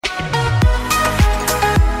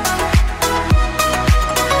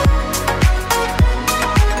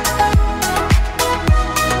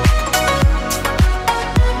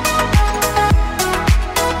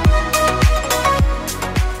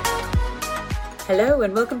Hello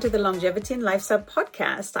and welcome to the Longevity and Lifestyle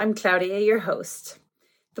Podcast. I'm Claudia, your host.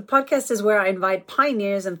 The podcast is where I invite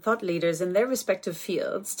pioneers and thought leaders in their respective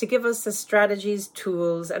fields to give us the strategies,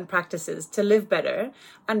 tools, and practices to live better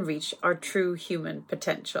and reach our true human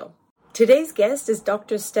potential. Today's guest is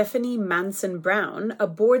Dr. Stephanie Manson Brown, a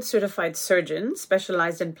board-certified surgeon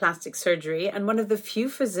specialized in plastic surgery and one of the few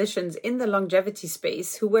physicians in the longevity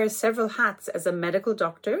space who wears several hats as a medical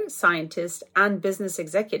doctor, scientist, and business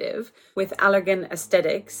executive with Allergan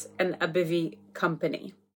Aesthetics, an Abivi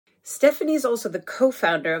company. Stephanie is also the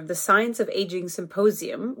co-founder of the Science of Aging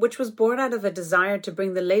Symposium, which was born out of a desire to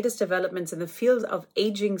bring the latest developments in the field of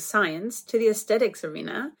aging science to the aesthetics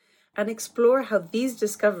arena and explore how these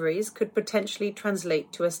discoveries could potentially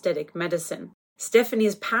translate to aesthetic medicine. Stephanie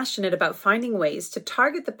is passionate about finding ways to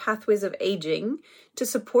target the pathways of aging to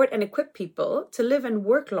support and equip people to live and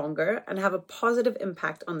work longer and have a positive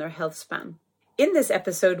impact on their health span. In this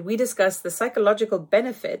episode, we discuss the psychological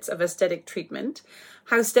benefits of aesthetic treatment,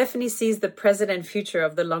 how Stephanie sees the present and future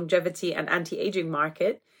of the longevity and anti-aging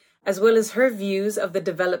market, as well as her views of the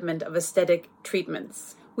development of aesthetic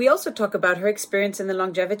treatments. We also talk about her experience in the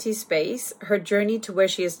longevity space, her journey to where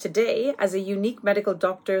she is today as a unique medical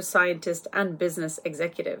doctor, scientist, and business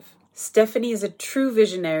executive. Stephanie is a true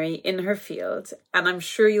visionary in her field, and I'm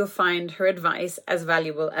sure you'll find her advice as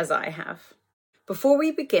valuable as I have. Before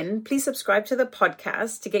we begin, please subscribe to the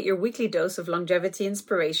podcast to get your weekly dose of longevity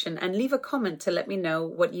inspiration and leave a comment to let me know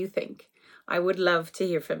what you think. I would love to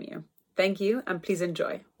hear from you. Thank you, and please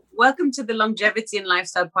enjoy. Welcome to the Longevity and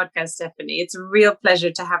Lifestyle Podcast, Stephanie. It's a real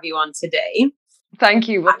pleasure to have you on today. Thank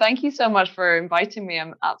you. Well, thank you so much for inviting me.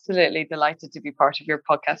 I'm absolutely delighted to be part of your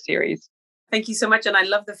podcast series. Thank you so much. And I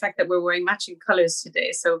love the fact that we're wearing matching colors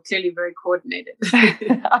today. So clearly very coordinated.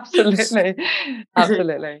 Absolutely.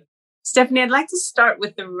 Absolutely. Stephanie, I'd like to start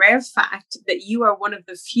with the rare fact that you are one of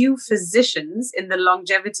the few physicians in the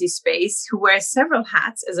longevity space who wear several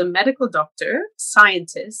hats as a medical doctor,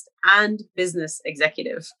 scientist, and business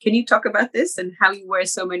executive. Can you talk about this and how you wear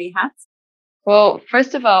so many hats? Well,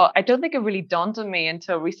 first of all, I don't think it really dawned on me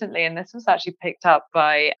until recently, and this was actually picked up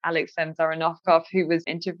by Alex Zaranov, who was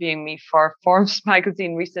interviewing me for Forbes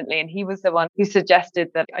magazine recently, and he was the one who suggested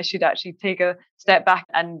that I should actually take a step back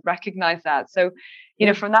and recognize that. So,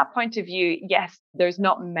 from that point of view, yes, there's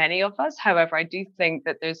not many of us. However, I do think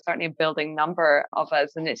that there's certainly a building number of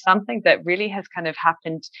us, and it's something that really has kind of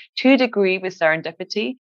happened to a degree with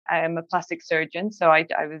serendipity. I'm a plastic surgeon, so I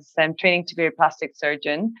was training to be a plastic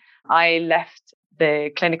surgeon. I left the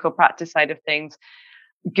clinical practice side of things,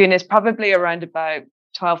 goodness, probably around about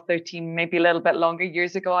 12, 13, maybe a little bit longer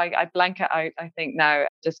years ago. I blank it out, I think now,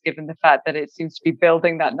 just given the fact that it seems to be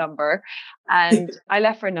building that number. And I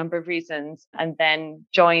left for a number of reasons and then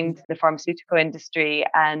joined the pharmaceutical industry.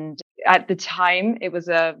 And at the time, it was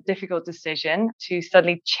a difficult decision to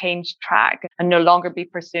suddenly change track and no longer be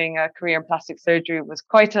pursuing a career in plastic surgery. It was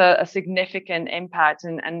quite a significant impact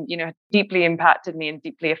and deeply impacted me and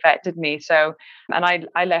deeply affected me. So, and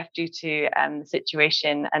I left due to the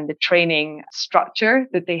situation and the training structure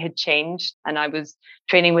that they had changed. And I was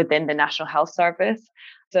training within the National Health Service.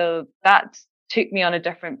 So that took me on a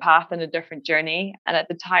different path and a different journey. And at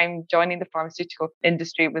the time, joining the pharmaceutical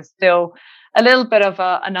industry was still a little bit of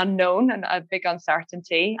an unknown and a big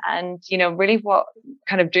uncertainty. And, really what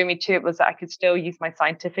kind of drew me to it was that I could still use my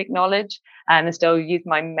scientific knowledge and still use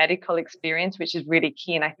my medical experience, which is really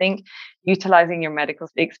key. And I think utilizing your medical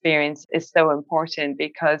experience is so important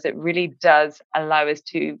because it really does allow us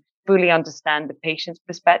to fully understand the patient's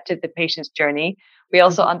perspective, the patient's journey. We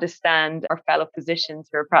also understand our fellow physicians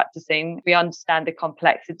who are practicing. We understand the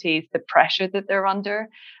complexities, the pressure that they're under,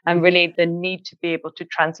 and really the need to be able to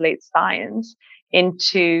translate science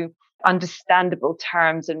into understandable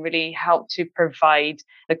terms and really help to provide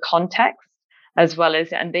the context as well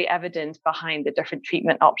as and the evidence behind the different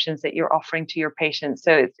treatment options that you're offering to your patients.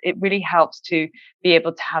 So it really helps to be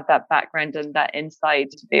able to have that background and that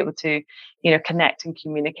insight to be able to, connect and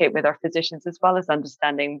communicate with our physicians as well as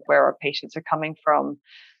understanding where our patients are coming from.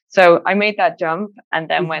 So I made that jump and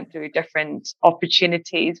then went through different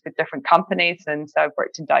opportunities with different companies. And so I've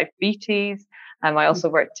worked in diabetes. I also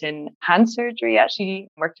worked in hand surgery, actually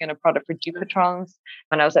working on a product for Dupotrons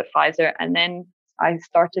when I was at Pfizer. And then I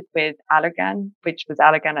started with Allergan, which was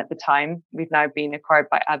Allergan at the time. We've now been acquired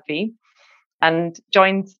by AbbVie and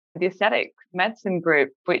joined the aesthetic medicine group,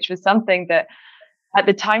 which was something that at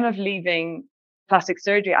the time of leaving plastic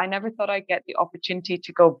surgery, I never thought I'd get the opportunity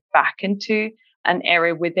to go back into an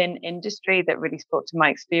area within industry that really spoke to my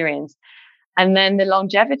experience. And then the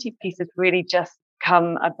longevity piece has really just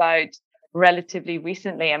come about relatively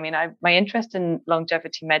recently. I mean, my interest in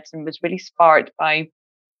longevity medicine was really sparked by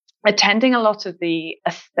attending a lot of the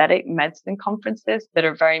aesthetic medicine conferences that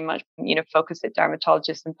are very much, focused at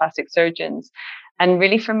dermatologists and plastic surgeons. And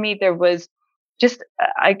really for me, there was just,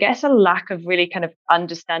 I guess, a lack of really kind of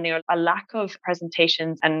understanding, or a lack of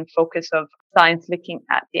presentations and focus of science looking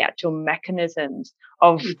at the actual mechanisms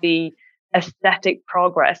of the aesthetic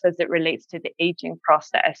progress as it relates to the aging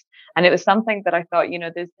process. And it was something that I thought,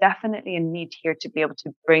 there's definitely a need here to be able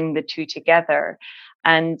to bring the two together.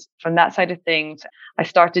 And from that side of things, I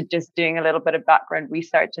started just doing a little bit of background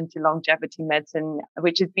research into longevity medicine,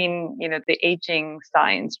 which has been, the aging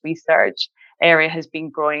science research area has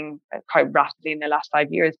been growing quite rapidly in the last 5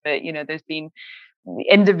 years. But, there's been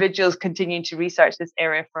individuals continuing to research this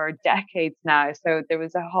area for decades now. So there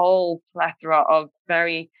was a whole plethora of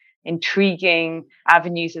very intriguing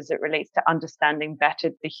avenues as it relates to understanding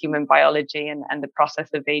better the human biology and the process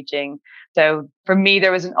of aging. So for me,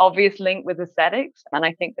 there was an obvious link with aesthetics. And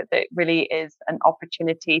I think that it really is an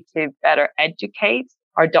opportunity to better educate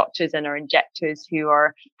our doctors and our injectors who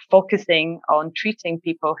are focusing on treating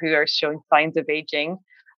people who are showing signs of aging.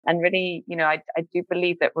 And really, I do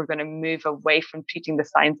believe that we're going to move away from treating the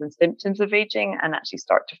signs and symptoms of aging and actually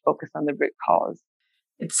start to focus on the root cause.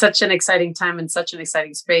 It's such an exciting time and such an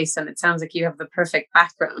exciting space. And it sounds like you have the perfect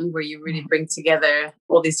background where you really bring together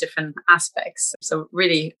all these different aspects. So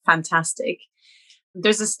really fantastic.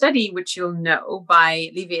 There's a study which you'll know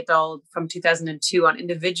by Levy et al. From 2002 on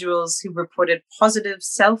individuals who reported positive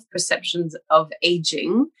self-perceptions of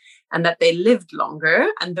aging and that they lived longer.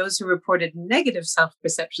 And those who reported negative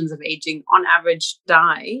self-perceptions of aging on average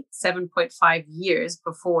die 7.5 years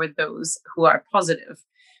before those who are positive,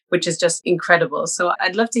 which is just incredible. So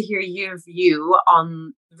I'd love to hear your view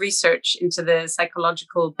on research into the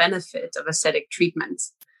psychological benefit of aesthetic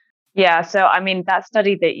treatments. Yeah. So, that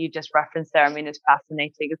study that you just referenced there, is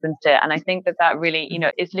fascinating, isn't it? And I think that really,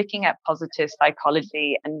 is looking at positive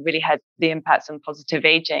psychology and really had the impacts on positive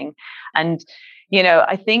aging. And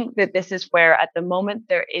I think that this is where at the moment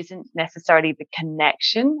there isn't necessarily the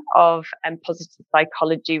connection of positive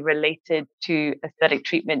psychology related to aesthetic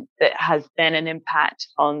treatment that has then an impact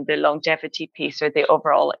on the longevity piece or the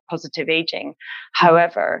overall positive aging.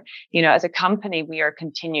 However, as a company, we are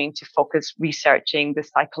continuing to focus researching the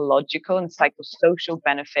psychological and psychosocial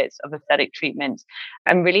benefits of aesthetic treatment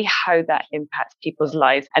and really how that impacts people's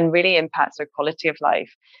lives and really impacts their quality of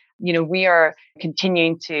life. We are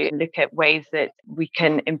continuing to look at ways that we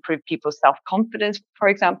can improve people's self-confidence, for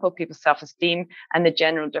example, people's self-esteem, and the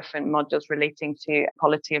general different modules relating to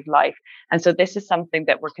quality of life. And so this is something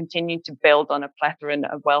that we're continuing to build on a plethora and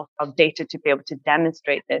a wealth of data to be able to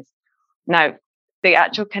demonstrate this. Now, the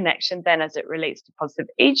actual connection then as it relates to positive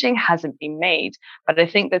aging hasn't been made, but I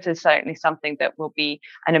think this is certainly something that will be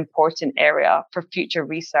an important area for future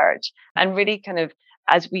research and really kind of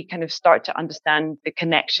as we kind of start to understand the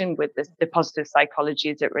connection with the positive psychology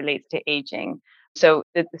as it relates to aging. So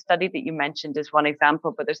the study that you mentioned is one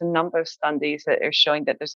example, but there's a number of studies that are showing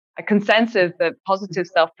that there's a consensus that positive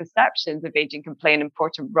self-perceptions of aging can play an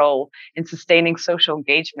important role in sustaining social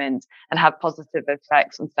engagement and have positive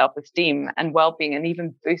effects on self-esteem and well-being and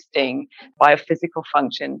even boosting biophysical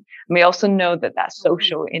function. And we also know that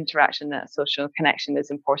social interaction, that social connection is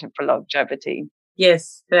important for longevity.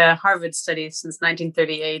 Yes, the Harvard study since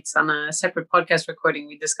 1938 on a separate podcast recording,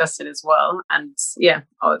 we discussed it as well. And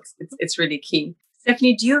it's really key.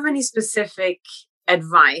 Stephanie, do you have any specific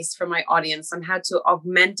advice for my audience on how to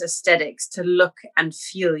augment aesthetics to look and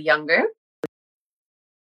feel younger?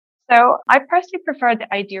 So I personally prefer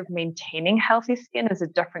the idea of maintaining healthy skin as a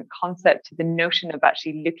different concept to the notion of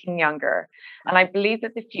actually looking younger. And I believe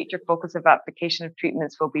that the future focus of application of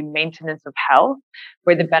treatments will be maintenance of health,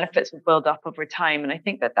 where the benefits will build up over time. And I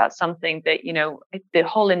think that that's something that, the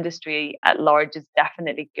whole industry at large is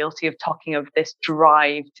definitely guilty of talking of this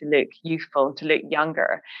drive to look youthful, to look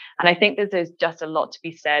younger. And I think that there's just a lot to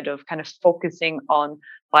be said of kind of focusing on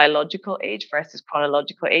biological age versus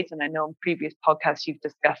chronological age. And I know in previous podcasts, you've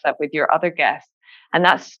discussed that with your other guests. And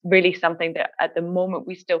that's really something that at the moment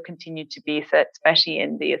we still continue to be, especially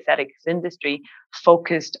in the aesthetics industry,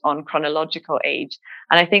 focused on chronological age.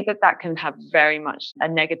 And I think that can have very much a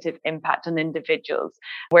negative impact on individuals.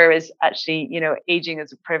 Whereas actually, aging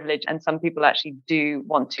is a privilege and some people actually do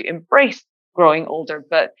want to embrace growing older.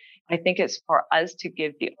 But I think it's for us to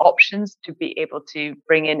give the options to be able to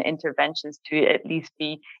bring in interventions to at least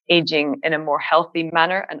be aging in a more healthy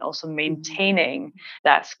manner and also maintaining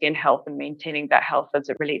that skin health and maintaining that health as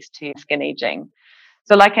it relates to skin aging.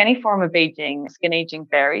 So like any form of aging, skin aging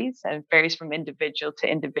varies and varies from individual to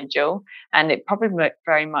individual. And it probably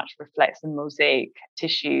very much reflects the mosaic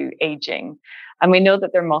tissue aging. And we know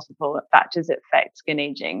that there are multiple factors that affect skin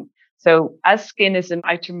aging. So as skin is the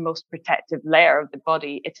outermost protective layer of the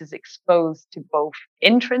body, it is exposed to both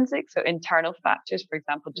intrinsic, so internal factors, for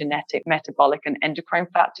example, genetic, metabolic, and endocrine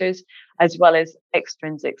factors, as well as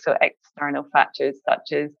extrinsic, so external factors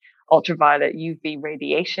such as ultraviolet UV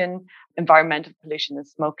radiation, environmental pollution, and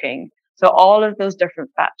smoking. So all of those different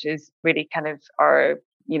factors really kind of are,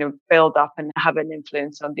 build up and have an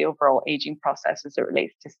influence on the overall aging process as it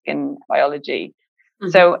relates to skin biology.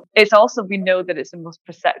 Mm-hmm. So it's also, we know that it's the most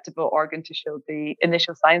perceptible organ to show the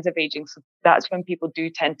initial signs of aging. So that's when people do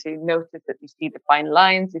tend to notice that they see the fine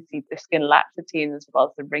lines, they see the skin laxity, and as well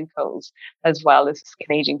as the wrinkles, as well as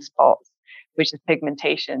skin aging spots, which is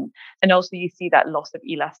pigmentation. And also you see that loss of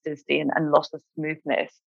elasticity and loss of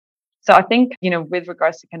smoothness. So I think, with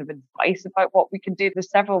regards to kind of advice about what we can do, there's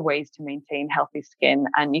several ways to maintain healthy skin.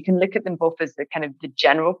 And you can look at them both as the kind of the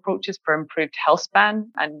general approaches for improved health span.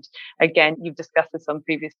 And again, you've discussed this on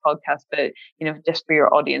previous podcasts, but, just for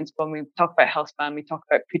your audience, when we talk about health span, we talk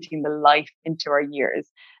about putting the life into our years.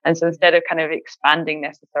 And so instead of kind of expanding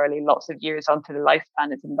necessarily lots of years onto the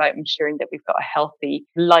lifespan, it's about ensuring that we've got a healthy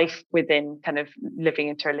life within kind of living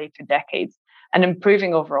into our later decades and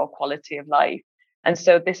improving overall quality of life. And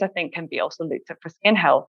so this, I think, can be also looked at for skin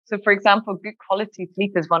health. So, for example, good quality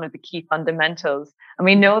sleep is one of the key fundamentals. And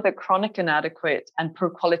we know that chronic inadequate and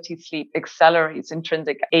poor quality sleep accelerates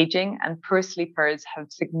intrinsic aging, and poor sleepers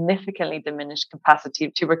have significantly diminished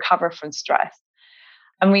capacity to recover from stress.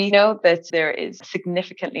 And we know that there is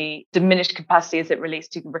significantly diminished capacity as it relates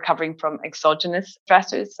to recovering from exogenous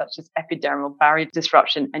stressors, such as epidermal barrier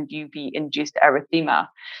disruption and UV-induced erythema.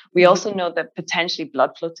 We also know that potentially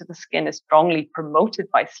blood flow to the skin is strongly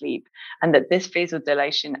promoted by sleep, and that this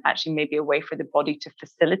vasodilation actually may be a way for the body to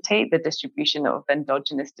facilitate the distribution of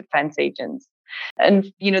endogenous defense agents.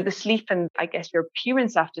 And, the sleep and I guess your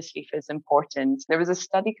appearance after sleep is important. There was a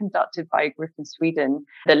study conducted by a group in Sweden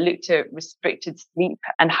that looked at restricted sleep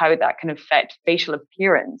and how that can affect facial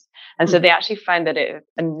appearance. And so they actually found that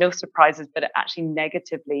and no surprises, but it actually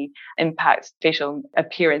negatively impacts facial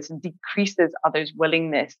appearance and decreases others'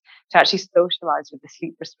 willingness to actually socialize with a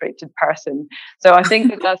sleep restricted person. So I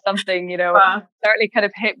think that's something, certainly kind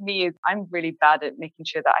of hit me. Is I'm really bad at making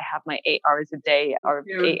sure that I have my 8 hours a day or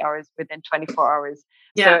 8 hours within 24 hours.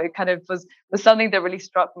 Yeah. So it kind of was something that really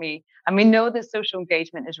struck me. And we know that social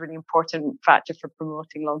engagement is a really important factor for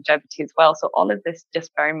promoting longevity as well. So all of this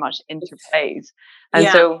just very much interplays. And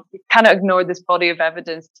so we cannot ignore this body of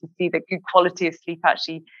evidence to see that good quality of sleep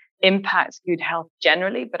actually impacts good health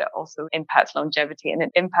generally, but it also impacts longevity and it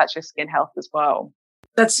impacts your skin health as well.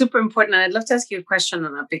 That's super important. And I'd love to ask you a question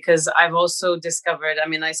on that, because I've also discovered,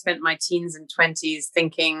 I spent my teens and 20s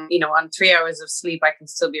thinking, on 3 hours of sleep, I can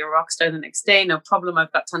still be a rock star the next day. No problem.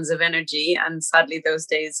 I've got tons of energy. And sadly, those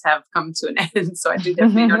days have come to an end. So I do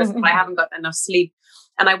definitely notice that I haven't got enough sleep.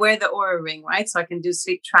 And I wear the Oura ring, right? So I can do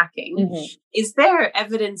sleep tracking. Mm-hmm. Is there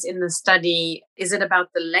evidence in the study? Is it about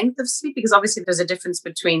the length of sleep? Because obviously there's a difference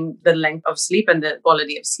between the length of sleep and the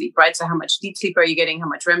quality of sleep, right? So how much deep sleep are you getting? How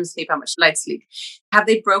much REM sleep? How much light sleep? Have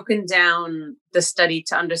they broken down the study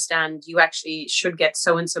to understand you actually should get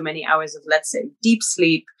so and so many hours of, let's say, deep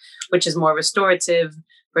sleep, which is more restorative,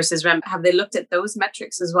 versus REM? Have they looked at those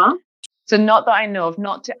metrics as well? So not that I know of,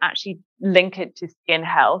 not to actually link it to skin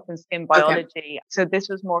health and skin biology. Okay. So this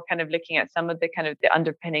was more kind of looking at some of the kind of the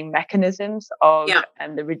underpinning mechanisms of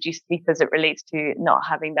and the reduced sleep as it relates to not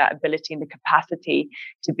having that ability and the capacity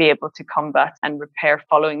to be able to combat and repair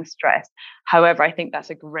following stress. However, I think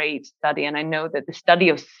that's a great study. And I know that the study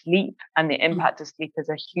of sleep and the impact of sleep is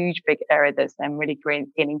a huge, big area that's really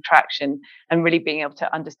gaining traction and really being able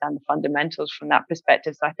to understand the fundamentals from that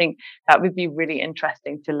perspective. So I think that would be really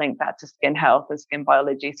interesting to link that to skin health and skin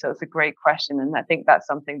biology. So it's a great question. And I think that's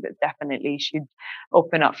something that definitely should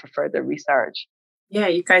open up for further research. Yeah,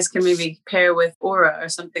 you guys can maybe pair with Oura or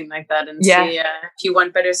something like that and see if you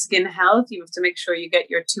want better skin health, you have to make sure you get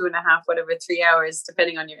your 2.5, 3 hours,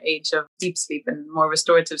 depending on your age, of deep sleep and more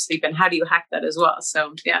restorative sleep. And how do you hack that as well?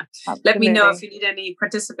 So Absolutely. Let me know if you need any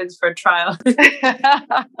participants for a trial.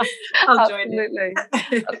 I'll join you.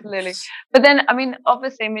 Absolutely. But then,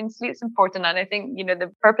 obviously, sleep's important. And I think, the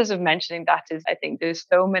purpose of mentioning that is, I think there's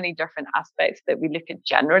so many different aspects that we look at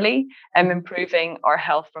generally and improving our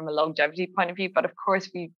health from a longevity point of view. But of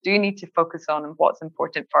course, we do need to focus on what's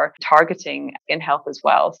important for targeting skin health as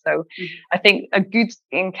well. So I think a good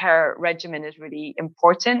skincare regimen is really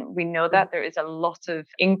important. We know that there is a lot of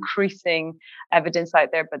increasing evidence out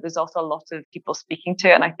there, but there's also a lot of people speaking to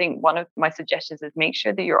it. And I think one of my suggestions is make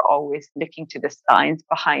sure that you're always looking to the science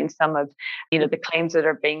behind some of, the claims that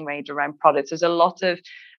are being made around products. There's a lot of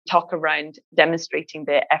talk around demonstrating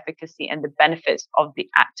the efficacy and the benefits of the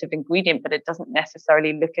active ingredient, but it doesn't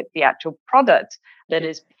necessarily look at the actual product that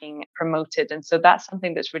is being promoted. And so that's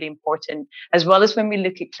something that's really important, as well as when we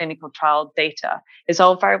look at clinical trial data. It's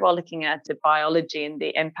all very well looking at the biology and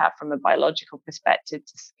the impact from a biological perspective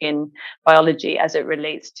to skin biology as it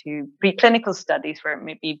relates to preclinical studies where it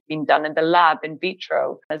may be being done in the lab in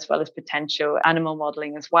vitro, as well as potential animal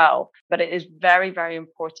modeling as well. But it is very, very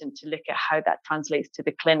important to look at how that translates to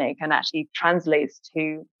the clinic and actually translates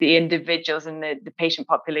to the individuals and the patient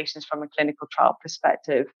populations from a clinical trial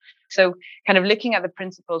perspective. So kind of looking at the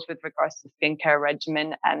principles with regards to skincare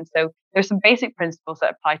regimen. And so there's some basic principles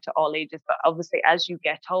that apply to all ages, but obviously as you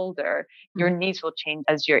get older, your needs will change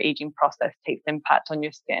as your aging process takes impact on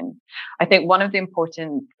your skin. I think one of the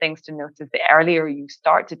important things to note is the earlier you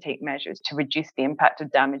start to take measures to reduce the impact of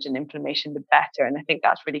damage and inflammation, the better. And I think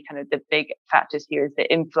that's really kind of the big factors here is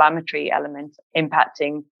the inflammatory element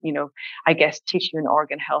impacting, I guess, tissue and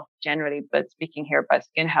organ health generally, but speaking here about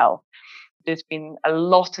skin health. There's been a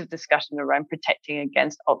lot of discussion around protecting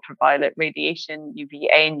against ultraviolet radiation,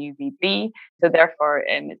 UVA and UVB. So therefore,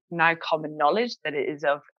 it's now common knowledge that it is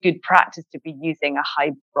of good practice to be using a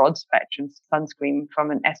high broad spectrum sunscreen from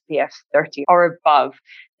an SPF 30 or above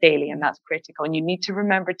daily. And that's critical. And you need to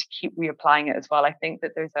remember to keep reapplying it as well. I think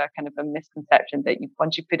that there's a kind of a misconception that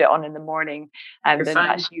once you put it on in the morning and then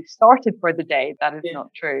actually you've started for the day, that is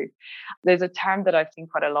not true. There's a term that I've seen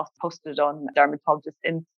quite a lot posted on dermatologists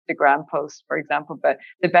Instagram posts, for example, but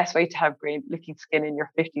the best way to have great looking skin in your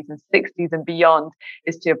 50s and 60s and beyond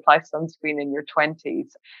is to apply sunscreen in your 20s.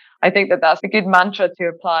 I think that that's a good mantra to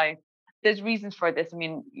apply. There's reasons for this. I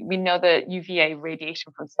mean, we know that UVA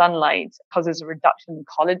radiation from sunlight causes a reduction in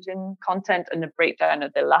collagen content and a breakdown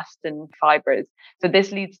of the elastin fibers. So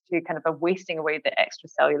this leads to kind of a wasting away the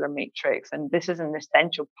extracellular matrix. And this is an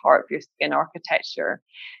essential part of your skin architecture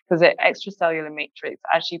because the extracellular matrix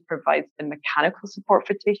actually provides the mechanical support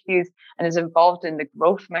for tissues and is involved in the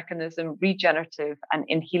growth mechanism, regenerative and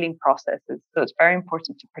in healing processes. So it's very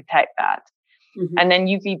important to protect that. Mm-hmm. And then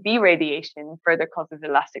UVB radiation further causes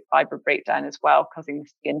elastic fiber breakdown as well, causing the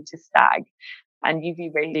skin to sag. And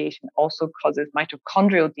UV radiation also causes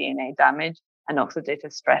mitochondrial DNA damage and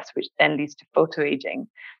oxidative stress, which then leads to photoaging.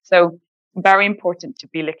 So very important to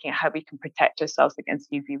be looking at how we can protect ourselves against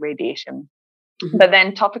UV radiation. Mm-hmm. But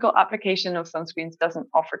then topical application of sunscreens doesn't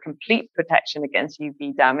offer complete protection against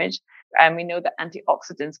UV damage. And we know that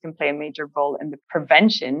antioxidants can play a major role in the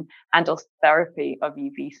prevention and also therapy of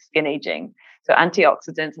UV skin aging. So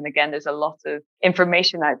antioxidants, and again, there's a lot of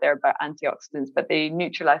information out there about antioxidants, but they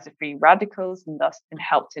neutralize the free radicals and thus can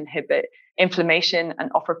help to inhibit inflammation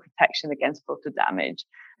and offer protection against photo damage.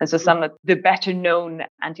 And so some of the better known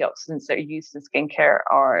antioxidants that are used in skincare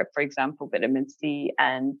are, for example, vitamin C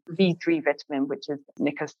and B3 vitamin, which is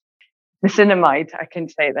niacinamide, I can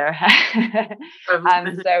say there.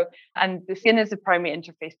 And the skin is the primary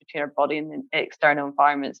interface between our body and the external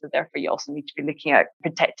environment. So therefore, you also need to be looking at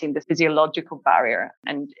protecting the physiological barrier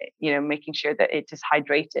and, making sure that it is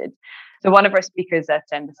hydrated. So one of our speakers at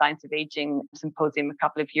the Science of Aging symposium a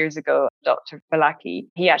couple of years ago, Dr. Balaki,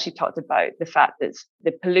 he actually talked about the fact that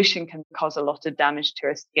the pollution can cause a lot of damage to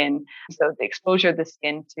our skin. So the exposure of the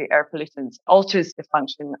skin to air pollutants alters the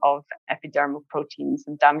function of epidermal proteins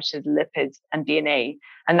and damages lipids and DNA.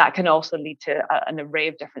 And that can also lead to an array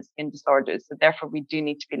of different skin disorders. So therefore, we do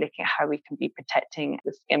need to be looking at how we can be protecting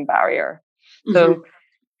the skin barrier. Mm-hmm. So,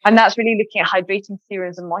 and that's really looking at hydrating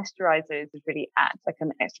serums and moisturizers is really act like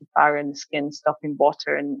an extra barrier in the skin, stopping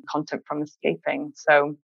water and content from escaping.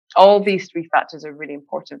 So all these three factors are really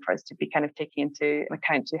important for us to be kind of taking into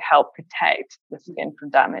account to help protect the skin from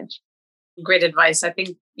damage. Great advice. I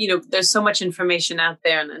think, there's so much information out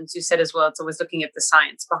there. And as you said as well, it's always looking at the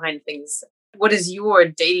science behind things. What is your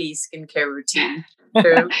daily skincare routine?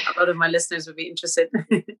 Sure, a lot of my listeners would be interested.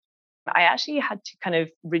 I actually had to kind of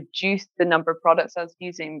reduce the number of products I was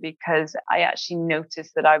using because I actually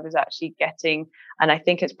noticed that I was actually getting, and I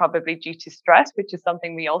think it's probably due to stress, which is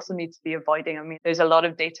something we also need to be avoiding. I mean, there's a lot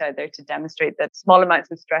of data out there to demonstrate that small amounts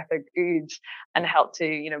of stress are good and help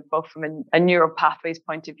to, both from a neural pathways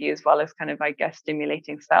point of view, as well as kind of, I guess,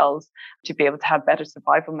 stimulating cells to be able to have better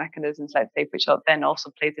survival mechanisms, let's say, which then also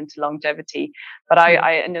plays into longevity. But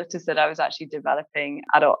I noticed that I was actually developing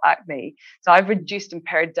adult acne. So I've reduced and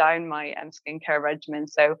pared down my skincare regimen.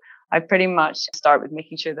 So I pretty much start with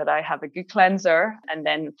making sure that I have a good cleanser and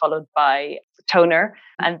then followed by toner.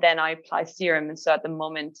 And then I apply serum. And so at the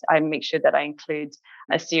moment, I make sure that I include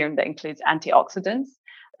a serum that includes antioxidants,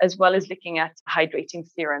 as well as looking at hydrating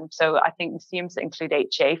serum. So I think the serums that include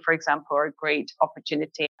HA, for example, are a great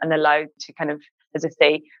opportunity and allow to kind of as I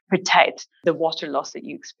say, protect the water loss that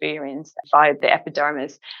you experience via the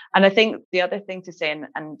epidermis. And I think the other thing to say,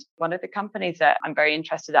 and one of the companies that I'm very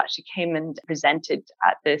interested actually came and presented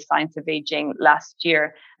at the Science of Aging last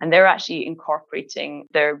year, and they're actually incorporating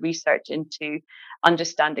their research into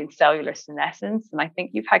understanding cellular senescence. And I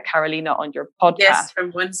think you've had Carolina on your podcast. Yes,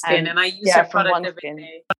 from OneSkin, and I use her from product OneSkin. every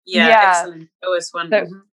day. Yeah, excellent. OS1.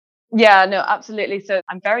 So, yeah, no, absolutely. So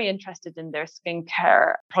I'm very interested in their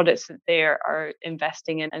skincare products that they are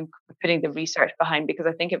investing in and putting the research behind, because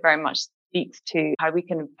I think it very much speaks to how we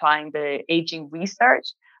can apply the aging research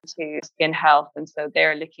to skin health. And so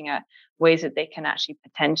they're looking at ways that they can actually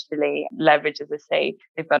potentially leverage, as I say,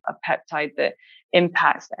 they've got a peptide that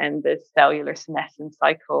impacts the cellular senescence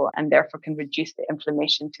cycle and therefore can reduce the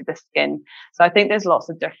inflammation to the skin. So I think there's lots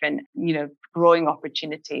of different, growing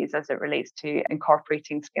opportunities as it relates to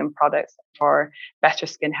incorporating skin products for better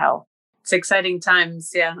skin health. It's exciting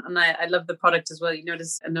times. Yeah. And I love the product as well. You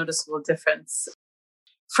notice a noticeable difference.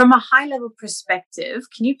 From a high level perspective,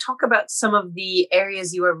 can you talk about some of the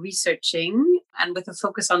areas you are researching and with a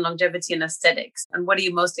focus on longevity and aesthetics? And what are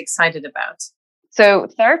you most excited about? So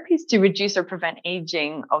therapies to reduce or prevent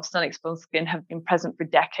aging of sun-exposed skin have been present for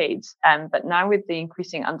decades. But now with the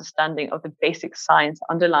increasing understanding of the basic science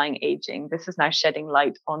underlying aging, this is now shedding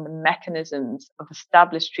light on the mechanisms of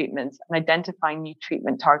established treatments and identifying new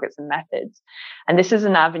treatment targets and methods. And this is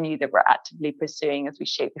an avenue that we're actively pursuing as we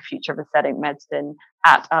shape the future of aesthetic medicine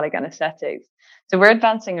at Allergan Aesthetics. So we're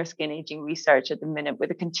advancing our skin aging research at the minute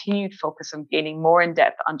with a continued focus on gaining more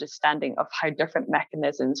in-depth understanding of how different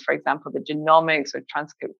mechanisms, for example, the genomics or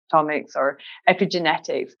transcriptomics or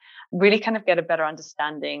epigenetics, really kind of get a better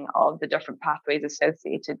understanding of the different pathways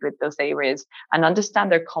associated with those areas and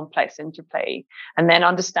understand their complex interplay, and then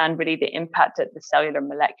understand really the impact at the cellular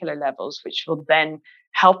molecular levels, which will then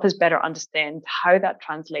help us better understand how that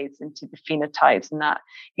translates into the phenotypes. And that,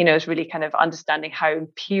 is really kind of understanding how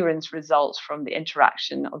appearance results from the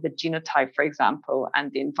interaction of the genotype, for example,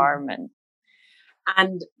 and the environment.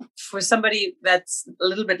 And for somebody that's a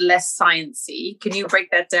little bit less sciencey, can you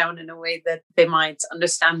break that down in a way that they might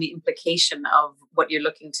understand the implication of what you're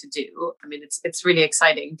looking to do? I mean, it's really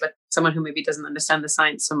exciting, but someone who maybe doesn't understand the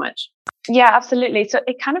science so much. Yeah, absolutely. So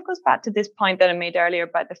it kind of goes back to this point that I made earlier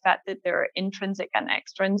about the fact that there are intrinsic and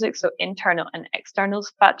extrinsic, so internal and external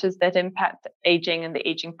factors that impact aging and the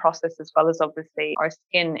aging process, as well as obviously our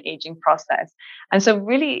skin aging process. And so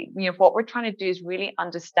really, what we're trying to do is really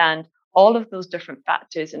understand all of those different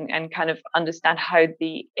factors and kind of understand how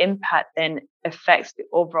the impact then affects the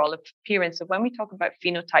overall appearance. So when we talk about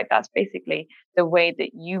phenotype, that's basically the way that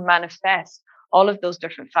you manifest all of those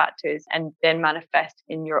different factors and then manifest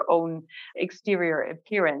in your own exterior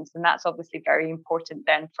appearance. And that's obviously very important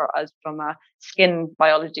then for us from a skin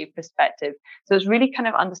biology perspective. So it's really kind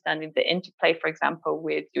of understanding the interplay, for example,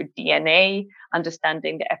 with your DNA,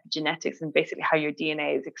 understanding the epigenetics and basically how your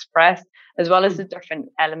DNA is expressed, as well as the different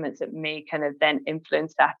elements that may kind of then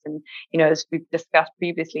influence that. And, as we've discussed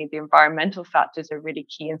previously, the environmental factors are really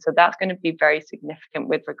key. And so that's going to be very significant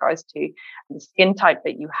with regards to the skin type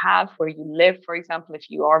that you have, where you live. For example, if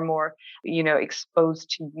you are more,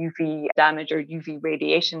 exposed to UV damage or UV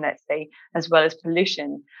radiation, let's say, as well as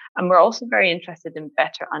pollution. And we're also very interested in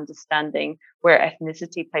better understanding where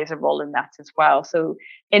ethnicity plays a role in that as well. So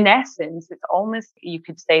in essence, it's almost, you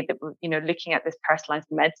could say that we're, looking at this personalized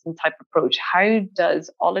medicine type approach. How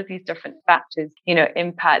does all of these different factors,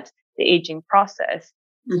 impact the aging process?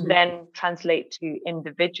 Then translate to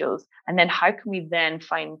individuals, and then how can we then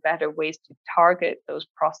find better ways to target those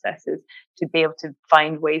processes to be able to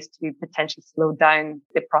find ways to potentially slow down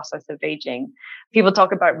the process of aging? People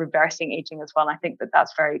talk about reversing aging as well. And I think that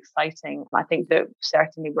that's very exciting. I think that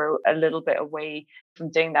certainly we're a little bit away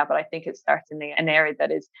from doing that, but I think it's certainly an area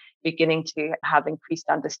that is beginning to have increased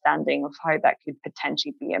understanding of how that could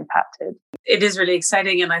potentially be impacted. It is really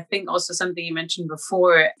exciting. And I think also something you mentioned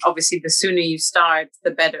before, obviously the sooner you start,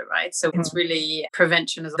 the better, right? So it's really,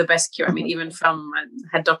 prevention is the best cure. I mean, even I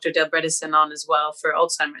had Dr. Del Bredesen on as well for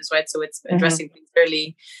Alzheimer's, right? So it's addressing things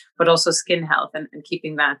early, but also skin health and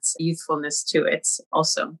keeping that youthfulness to it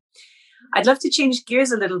also. I'd love to change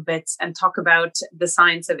gears a little bit and talk about the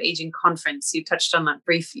Science of Aging conference. You touched on that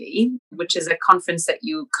briefly, which is a conference that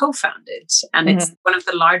you co-founded. And it's one of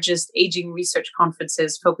the largest aging research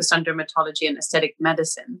conferences focused on dermatology and aesthetic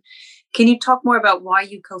medicine. Can you talk more about why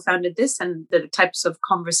you co-founded this and the types of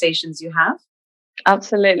conversations you have?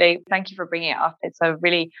 Absolutely. Thank you for bringing it up. It's a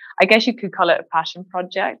really, I guess you could call it a passion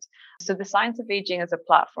project. So the Science of Aging is a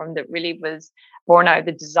platform that really was born out of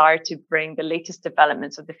the desire to bring the latest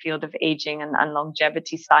developments of the field of aging and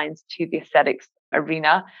longevity science to the aesthetics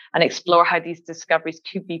arena and explore how these discoveries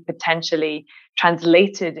could be potentially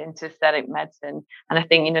translated into aesthetic medicine. And I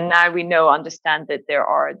think, now we understand that there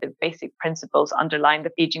are the basic principles underlying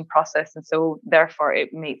the aging process. And so therefore it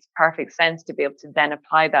makes perfect sense to be able to then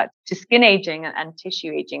apply that to skin aging and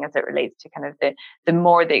tissue aging as it relates to kind of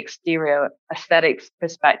the exterior aesthetics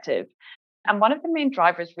perspective. And one of the main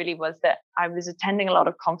drivers really was that I was attending a lot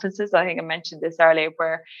of conferences. I think I mentioned this earlier,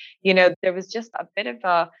 where, there was just a bit of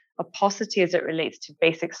a paucity as it relates to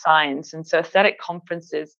basic science. And so aesthetic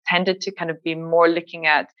conferences tended to kind of be more looking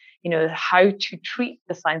at, how to treat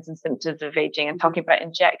the signs and symptoms of aging and talking about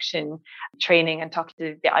injection training and talking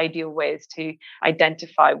to the ideal ways to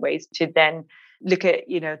identify ways to then look at,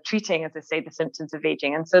 treating, as I say, the symptoms of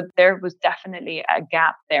aging. And so there was definitely a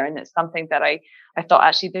gap there. And it's something that I thought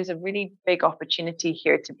actually there's a really big opportunity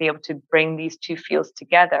here to be able to bring these two fields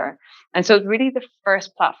together. And so it's really the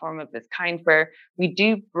first platform of this kind where we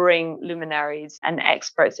do bring luminaries and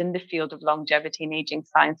experts in the field of longevity and aging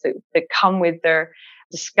science that come with their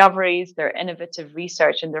discoveries, their innovative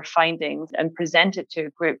research and their findings and present it to a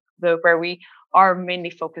group where we are mainly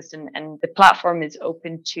focused and the platform is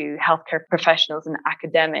open to healthcare professionals and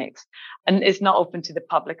academics. And it's not open to the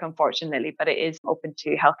public, unfortunately, but it is open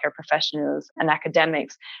to healthcare professionals and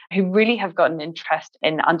academics who really have got an interest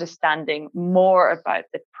in understanding more about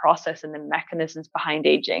the process and the mechanisms behind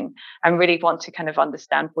aging and really want to kind of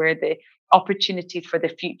understand where the opportunities for the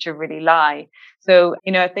future really lie. So,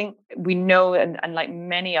 I think we know, and like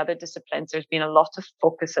many other disciplines, there's been a lot of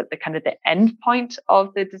focus at the kind of the end point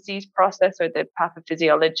of the disease process or the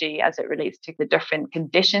pathophysiology as it relates to the different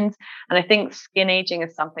conditions. And I think skin aging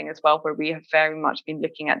is something as well where we have very much been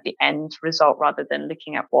looking at the end result rather than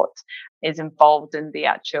looking at what is involved in the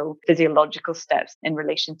actual physiological steps in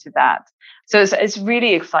relation to that. So it's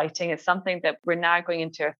really exciting. It's something that we're now going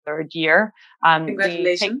into our third year.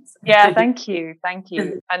 Congratulations. Thank you.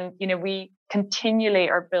 And, we continually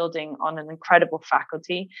are building on an incredible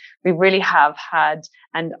faculty. We really have had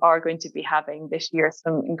and are going to be having this year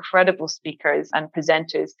some incredible speakers and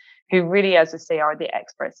presenters who really, as I say, are the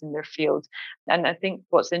experts in their field. And I think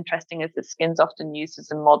what's interesting is that skin's often used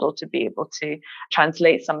as a model to be able to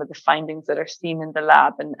translate some of the findings that are seen in the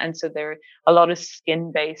lab. And so there are a lot of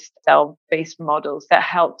skin-based, cell-based models that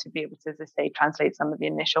help to be able to, as I say, translate some of the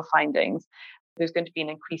initial findings. There's going to be an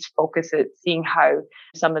increased focus at seeing how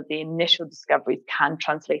some of the initial discoveries can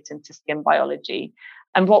translate into skin biology.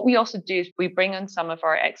 And what we also do is we bring in some of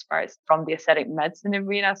our experts from the aesthetic medicine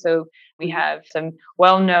arena. So we have some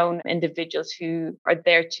well-known individuals who are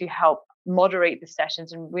there to help moderate the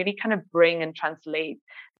sessions and really kind of bring and translate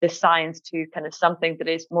the science to kind of something that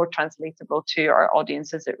is more translatable to our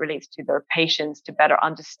audience as it relates to their patients to better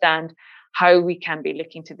understand how we can be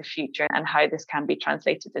looking to the future and how this can be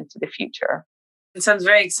translated into the future. It sounds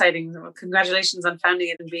very exciting. Well, congratulations on founding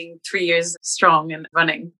it and being 3 years strong and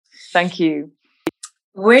running. Thank you.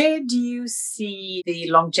 Where do you see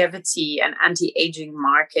the longevity and anti-aging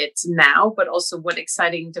market now, but also what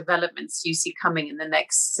exciting developments do you see coming in the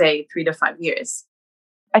next, say, 3 to 5 years?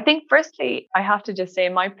 I think, firstly, I have to just say,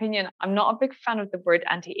 in my opinion, I'm not a big fan of the word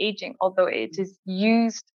anti-aging, although it is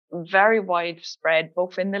used very widespread,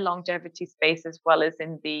 both in the longevity space as well as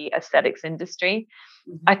in the aesthetics industry.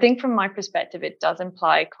 Mm-hmm. I think from my perspective, it does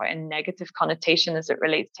imply quite a negative connotation as it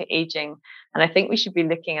relates to aging. And I think we should be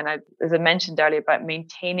looking, and as I mentioned earlier, about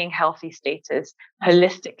maintaining healthy status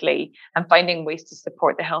holistically and finding ways to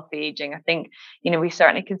support the healthy aging. I think, we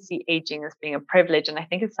certainly can see aging as being a privilege. And I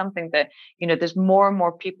think it's something that, there's more and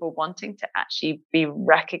more people wanting to actually be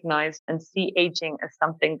recognized and see aging as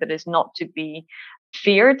something that is not to be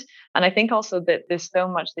feared. And I think also that there's so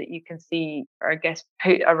much that you can see, or I guess,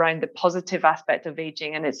 put around the positive aspect of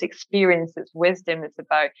aging and its experience, its wisdom. It's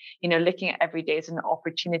about, looking at every day as an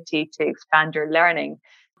opportunity to expand your learning.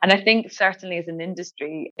 And I think certainly as an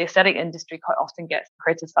industry, the aesthetic industry quite often gets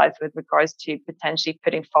criticized with regards to potentially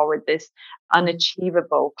putting forward this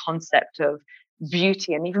unachievable concept of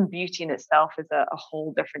beauty. And even beauty in itself is a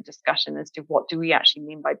whole different discussion as to what do we actually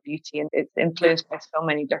mean by beauty. And it's influenced by so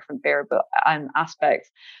many different variable aspects.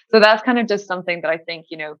 So that's kind of just something that I think,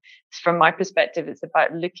 from my perspective, it's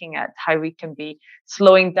about looking at how we can be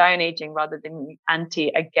slowing down aging rather than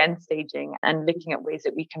against aging, and looking at ways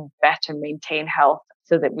that we can better maintain health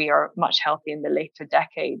so that we are much healthier in the later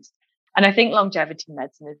decades. And I think longevity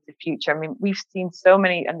medicine is the future. I mean, we've seen so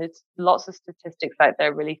many, and there's lots of statistics out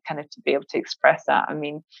there really kind of to be able to express that. I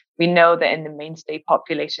mean, we know that in the mainstay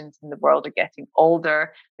populations in the world are getting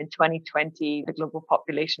older. In 2020, the global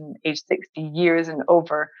population aged 60 years and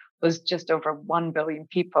over was just over 1 billion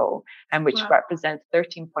people, and which represents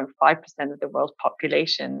 13.5% of the world's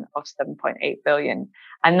population of 7.8 billion.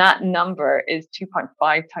 And that number is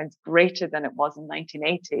 2.5 times greater than it was in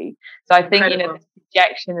 1980. So I think, Incredible. this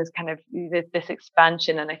projection is kind of this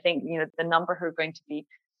expansion. And I think, the number who are going to be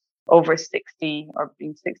over 60 or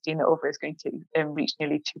being 60 and over is going to reach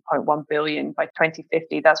nearly 2.1 billion by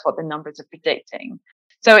 2050. That's what the numbers are predicting.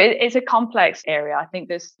 So it's a complex area. I think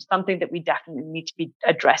there's something that we definitely need to be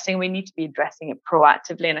addressing. We need to be addressing it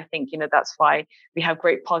proactively. And I think, that's why we have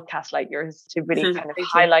great podcasts like yours to really kind of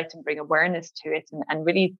highlight and bring awareness to it and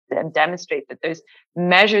really demonstrate that there's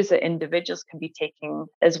measures that individuals can be taking,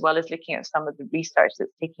 as well as looking at some of the research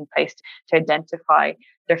that's taking place to identify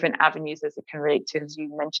different avenues as it can relate to, as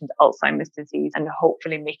you mentioned, Alzheimer's disease, and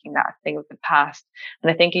hopefully making that a thing of the past.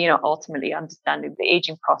 And I think, ultimately understanding the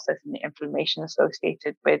aging process and the inflammation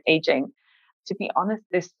associated with aging. To be honest,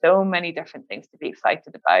 there's so many different things to be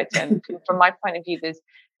excited about. And from my point of view,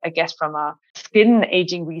 I guess from a skin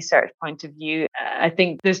aging research point of view, I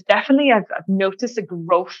think there's definitely, I've noticed a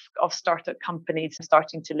growth of startup companies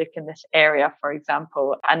starting to look in this area, for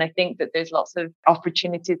example. And I think that there's lots of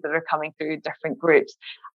opportunities that are coming through different groups.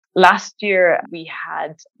 Last year, we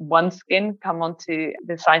had OneSkin come onto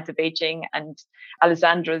the science of aging, and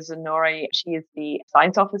Alessandra Zanori, she is the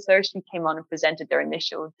science officer. She came on and presented their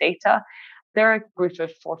initial data. They're a group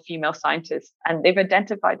of 4 female scientists, and they've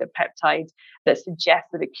identified a peptide that suggests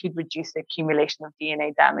that it could reduce the accumulation of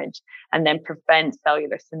DNA damage and then prevent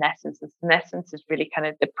cellular senescence. And senescence is really kind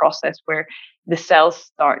of the process where the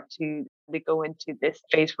cells they go into this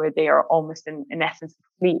phase where they are almost in essence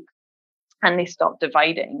asleep, and they stop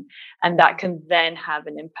dividing. And that can then have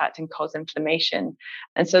an impact and cause inflammation.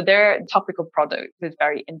 And so their topical product is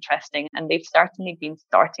very interesting. And they've certainly been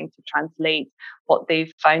starting to translate what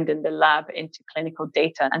they've found in the lab into clinical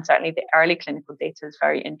data. And certainly the early clinical data is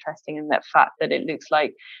very interesting in that fact that it looks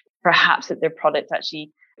like perhaps that their product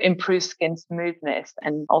actually improves skin smoothness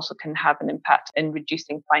and also can have an impact in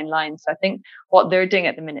reducing fine lines. So I think what they're doing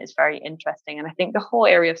at the minute is very interesting. And I think the whole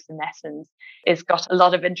area of senescence has got a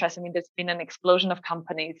lot of interest. I mean, there's been an explosion of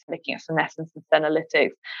companies looking at senescence and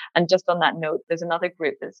senolytics. And just on that note, there's another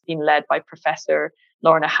group that's been led by Professor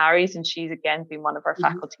Lorna Harries, and she's again been one of our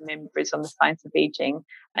faculty members on the science of aging.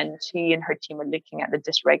 And she and her team are looking at the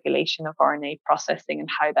dysregulation of RNA processing and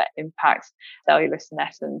how that impacts cellular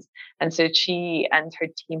senescence. And so she and her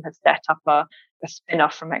team have set up a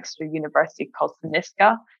spin-off from Exeter University called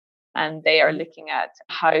Senisca. And they are looking at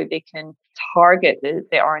how they can target the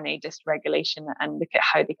RNA dysregulation and look at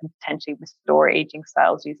how they can potentially restore aging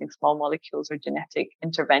cells using small molecules or genetic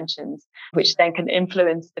interventions, which then can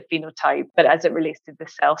influence the phenotype, but as it relates to the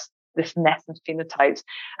senescent phenotypes.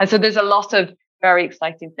 And so there's a lot of very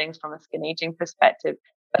exciting things from a skin aging perspective.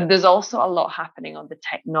 But there's also a lot happening on the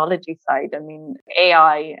technology side. I mean,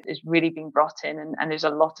 AI is really being brought in, and there's a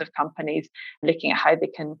lot of companies looking at how they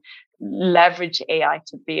can leverage AI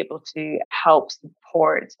to be able to help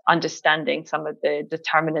support understanding some of the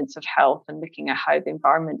determinants of health and looking at how the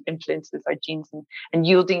environment influences our genes and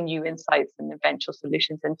yielding new insights and eventual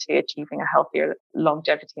solutions into achieving a healthier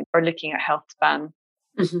longevity or looking at health span.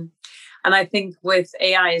 Mm-hmm. And I think with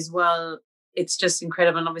AI as well, it's just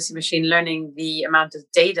incredible. And obviously machine learning, the amount of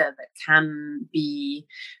data that can be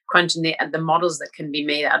crunched and the models that can be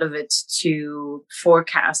made out of it to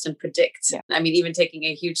forecast and predict. Yeah. I mean, even taking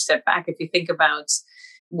a huge step back, if you think about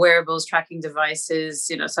wearables, tracking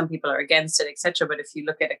devices, some people are against it, etc. But if you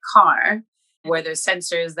look at a car, where there's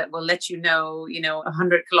sensors that will let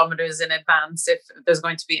 100 kilometers in advance if there's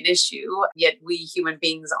going to be an issue, yet we human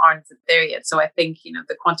beings aren't there yet. So I think,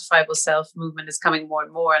 the quantifiable self movement is coming more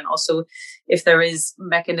and more. And also if there is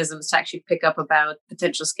mechanisms to actually pick up about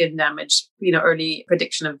potential skin damage, early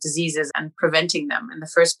prediction of diseases and preventing them in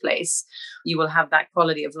the first place, you will have that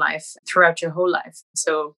quality of life throughout your whole life.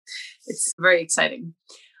 So it's very exciting.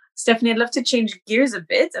 Stephanie, I'd love to change gears a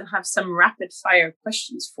bit and have some rapid fire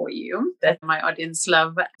questions for you that my audience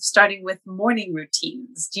love, starting with morning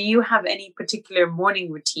routines. Do you have any particular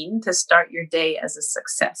morning routine to start your day as a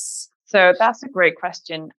success? So that's a great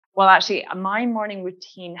question. Well, actually, my morning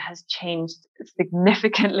routine has changed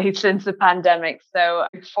significantly since the pandemic. So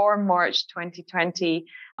before March 2020,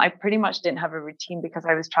 I pretty much didn't have a routine because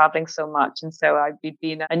I was traveling so much. And so I'd be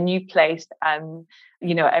in a new place,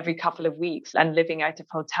 every couple of weeks and living out of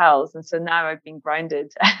hotels. And so now I've been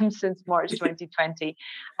grounded since March 2020.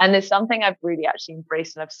 And it's something I've really actually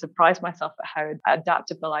embraced. And I've surprised myself at how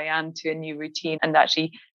adaptable I am to a new routine and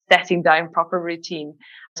actually setting down proper routine.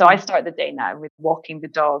 So I start the day now with walking the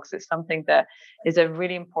dogs. It's something that is a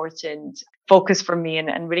really important focus for me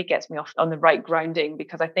and really gets me off on the right grounding,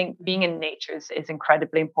 because I think being in nature is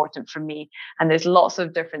incredibly important for me. And there's lots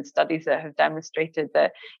of different studies that have demonstrated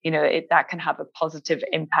that, that can have a positive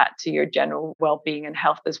impact to your general well-being and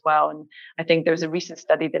health as well. And I think there was a recent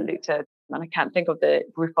study that looked at, and I can't think of the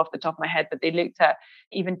group off the top of my head, but they looked at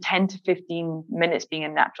even 10 to 15 minutes being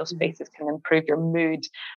in natural spaces can improve your mood,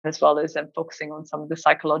 as well as focusing on some of the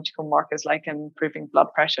psychological markers like improving blood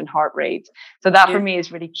pressure and heart rate. So that for me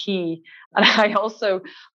is really key. And I also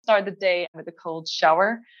start the day with a cold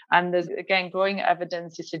shower. And there's, again, growing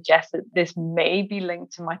evidence to suggest that this may be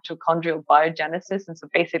linked to mitochondrial biogenesis. And so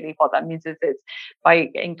basically what that means is it's by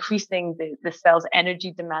increasing the cell's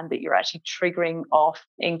energy demand that you're actually triggering off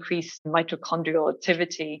increased mitochondrial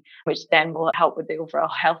activity, which then will help with the overall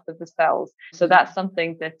health of the cells. So that's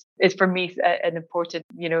something that is for me an important,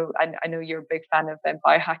 I know you're a big fan of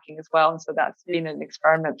biohacking as well. And so that's been an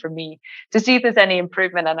experiment for me to see if there's any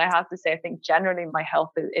improvement. And I have to say, I think generally my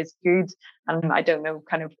health is good. And I don't know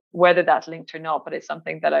kind of whether that's linked or not, but it's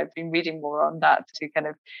something that I've been reading more on that to kind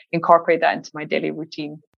of incorporate that into my daily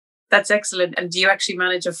routine. That's excellent. And do you actually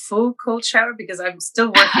manage a full cold shower? Because I'm still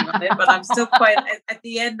working on it, but I'm still quite, at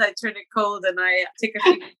the end, I turn it cold and I take a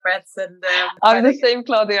few deep breaths. And I'm the same,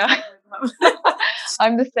 Claudia.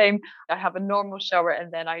 I'm the same. I have a normal shower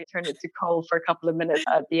and then I turn it to cold for a couple of minutes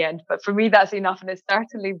at the end. But for me, that's enough. And it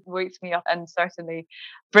certainly wakes me up and certainly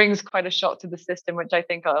brings quite a shock to the system, which I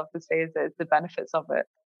think I'll have to say is the benefits of it.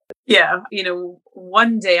 Yeah,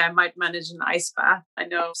 one day I might manage an ice bath. I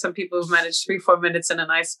know some people who've managed 3-4 minutes in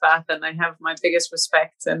an ice bath, and I have my biggest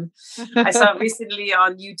respect. And I saw recently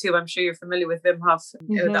on YouTube, I'm sure you're familiar with Wim Hof,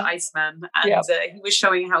 the Iceman, and he was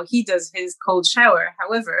showing how he does his cold shower.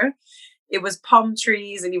 However, it was palm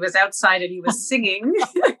trees and he was outside and he was singing.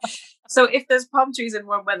 So if there's palm trees in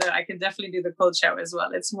warm weather, I can definitely do the cold shower as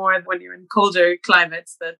well. It's more when you're in colder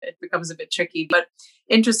climates that it becomes a bit tricky. But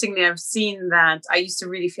interestingly, I've seen that I used to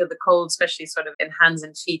really feel the cold, especially sort of in hands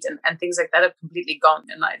and feet and things like that have completely gone.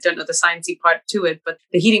 And I don't know the sciencey part to it, but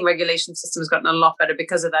the heating regulation system has gotten a lot better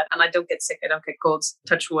because of that. And I don't get sick. I don't get colds,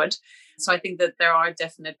 touch wood. So I think that there are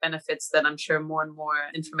definite benefits that I'm sure more and more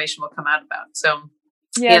information will come out about. So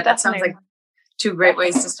yeah, that sounds like two great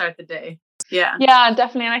ways to start the day. Yeah,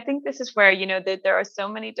 definitely. And I think this is where, there are so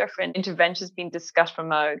many different interventions being discussed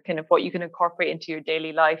from a kind of what you can incorporate into your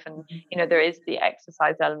daily life. And, there is the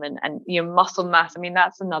exercise element and, muscle mass. I mean,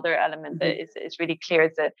 that's another element that is really clear,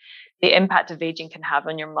 is that the impact of aging can have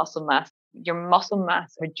on your muscle mass. Your muscle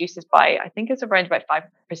mass reduces by, I think it's around about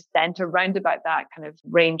 5%, around about that kind of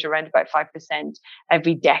range, around about 5%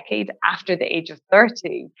 every decade after the age of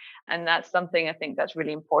 30. And that's something I think that's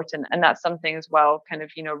really important. And that's something as well, kind of,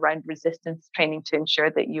 around resistance training to ensure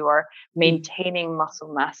that you are maintaining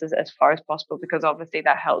muscle masses as far as possible, because obviously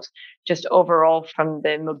that helps just overall from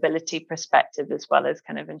the mobility perspective, as well as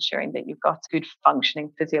kind of ensuring that you've got good functioning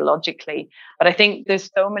physiologically. But I think there's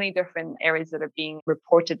so many different areas that are being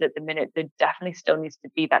reported at the minute. There definitely still needs to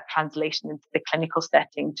be that translation into the clinical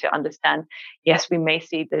setting to understand, yes, we may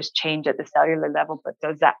see there's change at the cellular level, but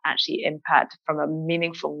does that actually impact from a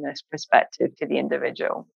meaningfulness perspective to the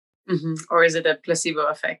individual? Or is it a placebo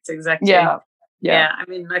effect? Exactly. Yeah. I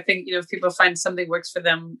mean, I think, if people find something works for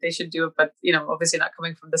them, they should do it. But, obviously not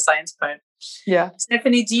coming from the science part. Yeah.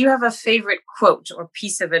 Stephanie, do you have a favorite quote or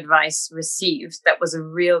piece of advice received that was a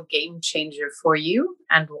real game changer for you,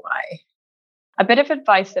 and why? A bit of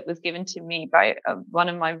advice that was given to me by one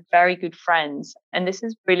of my very good friends. And this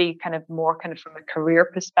is really kind of more kind of from a career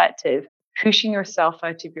perspective. Pushing yourself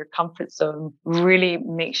out of your comfort zone really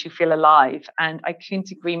makes you feel alive. And I couldn't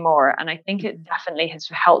agree more. And I think it definitely has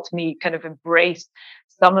helped me kind of embrace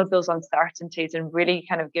some of those uncertainties and really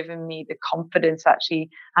kind of given me the confidence actually.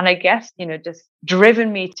 And I guess, just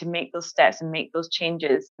driven me to make those steps and make those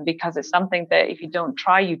changes, because it's something that if you don't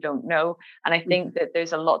try, you don't know. And I think that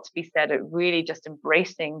there's a lot to be said at really just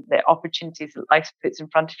embracing the opportunities that life puts in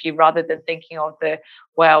front of you, rather than thinking of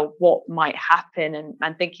what might happen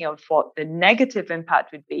and thinking of what the negative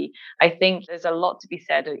impact would be. I think there's a lot to be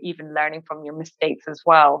said at even learning from your mistakes as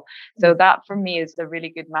well. So that for me is the really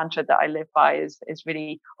good mantra that I live by, is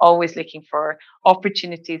really always looking for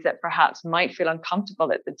opportunities that perhaps might feel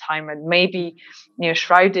uncomfortable at the time and maybe,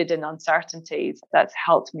 shrouded in uncertainties. That's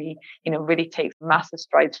helped me, really take massive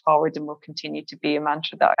strides forward, and will continue to be a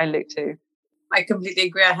mantra that I look to. I completely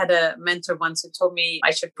agree. I had a mentor once who told me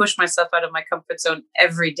I should push myself out of my comfort zone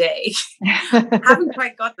every day. Haven't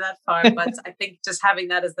quite got that far, but I think just having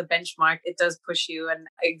that as the benchmark, it does push you. And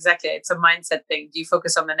exactly, it's a mindset thing. Do you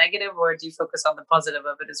focus on the negative or do you focus on the positive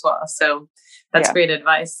of it as well? So that's great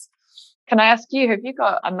advice. Can I ask you, have you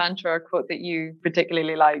got a mantra or quote that you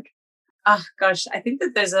particularly like? Ah, gosh, I think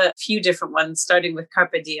that there's a few different ones, starting with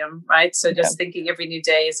Carpe Diem, right? So Yeah. just thinking every new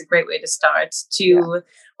day is a great way to start, Yeah. to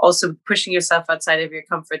also pushing yourself outside of your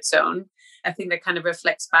comfort zone. I think that kind of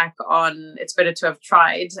reflects back on it's better to have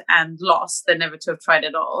tried and lost than never to have tried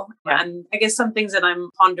at all. Yeah. And I guess some things that I'm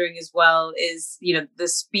pondering as well is, the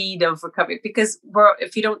speed of recovery, because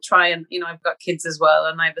if you don't try, and, I've got kids as well,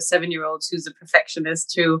 and I have a 7-year-old who's a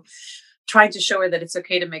perfectionist who try to show her that it's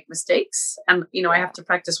okay to make mistakes. And, I have to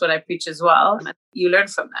practice what I preach as well. And you learn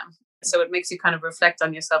from them. So it makes you kind of reflect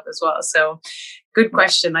on yourself as well. So good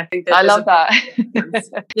question. I think that I love that.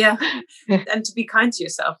 Yeah. And to be kind to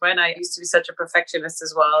yourself, right? I used to be such a perfectionist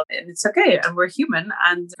as well. And it's okay. And we're human,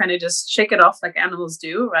 and kind of just shake it off like animals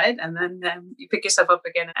do, right? And then you pick yourself up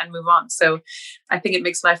again and move on. So I think it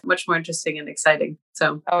makes life much more interesting and exciting.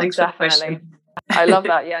 So thanks for the question. I love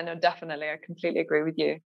that. Yeah, no, definitely. I completely agree with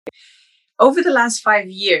you. Over the last 5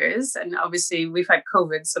 years, and obviously we've had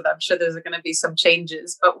COVID, so I'm sure there's going to be some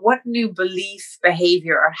changes, but what new belief,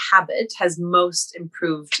 behavior, or habit has most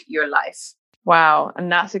improved your life? Wow.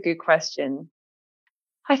 And that's a good question.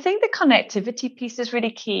 I think the connectivity piece is really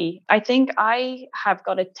key. I think I have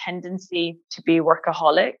got a tendency to be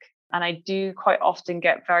workaholic, and I do quite often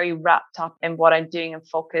get very wrapped up in what I'm doing and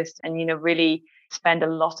focused and, really spend a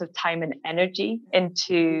lot of time and energy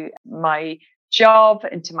into my job,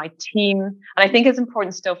 into my team. And I think it's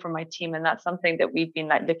important still for my team. And that's something that we've been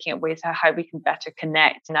looking at ways how we can better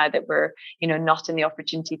connect now that we're, not in the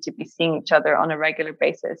opportunity to be seeing each other on a regular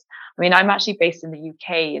basis. I mean, I'm actually based in the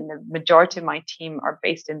UK, and the majority of my team are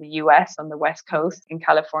based in the US on the West Coast, in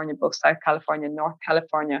California, both South California and North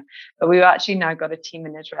California. But we've actually now got a team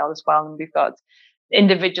in Israel as well. And we've got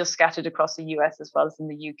individuals scattered across the US as well as in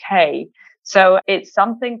the UK. So it's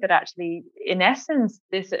something that actually, in essence,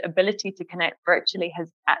 this ability to connect virtually has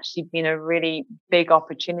actually been a really big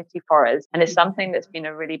opportunity for us. And it's something that's been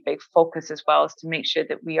a really big focus as well, is to make sure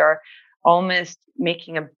that we are almost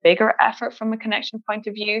making a bigger effort from a connection point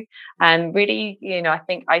of view. And really, I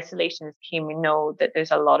think isolation is key. And we know that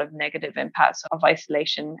there's a lot of negative impacts of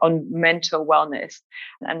isolation on mental wellness,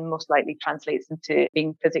 and most likely translates into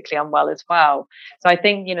being physically unwell as well. So I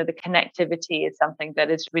think, the connectivity is something that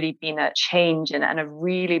has really been a change and a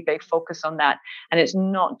really big focus on that. And it's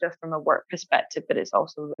not just from a work perspective, but it's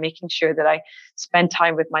also making sure that I spend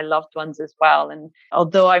time with my loved ones as well. And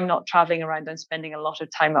although I'm not traveling around, I'm spending a lot of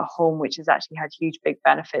time at home, which has actually had huge, big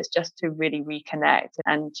benefits just to really reconnect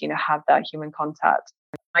and, have that human contact.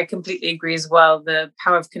 I completely agree as well. The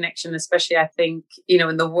power of connection, especially I think,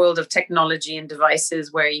 in the world of technology and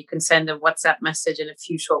devices where you can send a WhatsApp message in a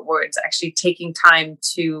few short words, actually taking time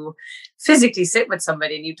to physically sit with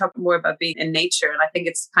somebody. And you talk more about being in nature. And I think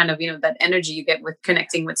it's kind of, that energy you get with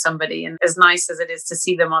connecting with somebody. And as nice as it is to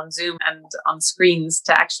see them on Zoom and on screens,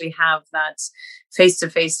 to actually have that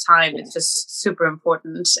face-to-face time, it's just super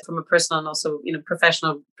important from a personal and also,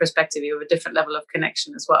 professional perspective. You have a different level of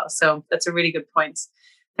connection as well. So that's a really good point.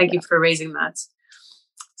 Thank you for raising that.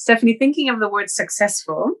 Stephanie, thinking of the word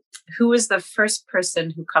successful, who is the first person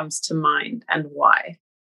who comes to mind and why?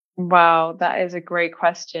 Wow, that is a great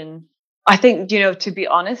question. I think, to be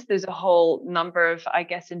honest, there's a whole number of, I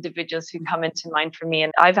guess, individuals who come into mind for me.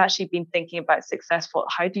 And I've actually been thinking about successful.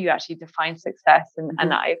 How do you actually define success? And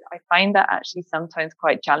I find that actually sometimes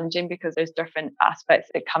quite challenging, because there's different aspects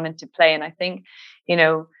that come into play. And I think,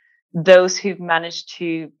 those who've managed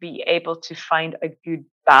to be able to find a good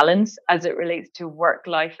balance as it relates to work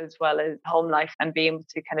life as well as home life, and be able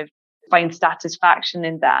to kind of find satisfaction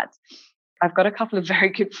in that. I've got a couple of very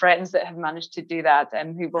good friends that have managed to do that,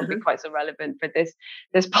 and who won't be quite so relevant for this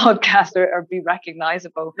podcast or be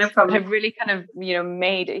recognizable. No problem. But have really kind of,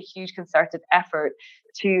 made a huge concerted effort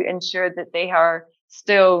to ensure that they are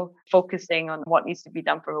still focusing on what needs to be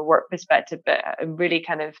done from a work perspective, but really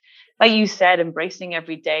kind of, like you said, embracing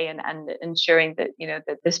every day and ensuring that,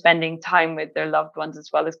 that they're spending time with their loved ones as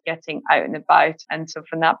well as getting out and about. And so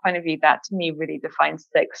from that point of view, that to me really defines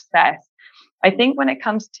success. I think when it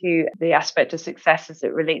comes to the aspect of success as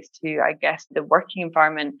it relates to, I guess, the working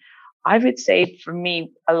environment, I would say for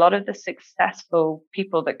me, a lot of the successful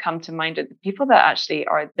people that come to mind are the people that actually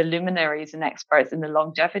are the luminaries and experts in the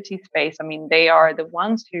longevity space. I mean, they are the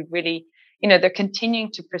ones who really, they're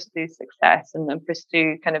continuing to pursue success and then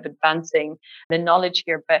pursue kind of advancing the knowledge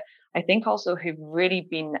here. But I think also who've really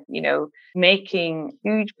been, making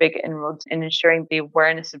huge, big inroads in ensuring the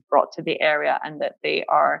awareness is brought to the area, and that they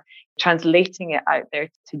are translating it out there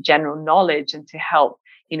to general knowledge and to help,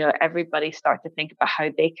 everybody start to think about how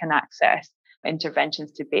they can access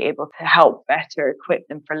interventions to be able to help better equip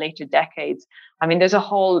them for later decades. I mean, there's a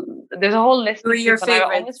whole list. Who are of your people.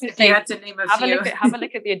 favorites? I almost would If say, you had to name a few. have a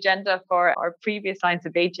look at the agenda for our previous Science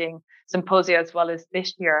of Aging symposia as well as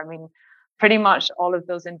this year. I mean, pretty much all of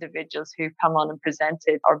those individuals who've come on and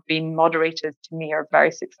presented or been moderators to me are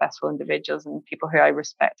very successful individuals and people who I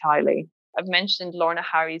respect highly. I've mentioned Lorna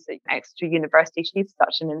Harries at Exeter University. She's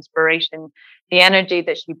such an inspiration. The energy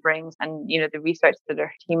that she brings and, the research that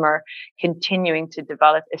her team are continuing to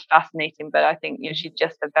develop is fascinating. But I think, she's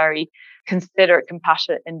just a very considerate,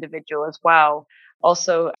 compassionate individual as well.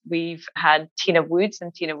 Also, we've had Tina Woods,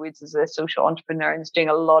 and Tina Woods is a social entrepreneur and is doing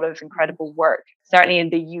a lot of incredible work, certainly in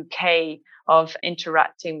the UK, of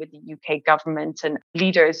interacting with the UK government and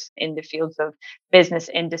leaders in the fields of business,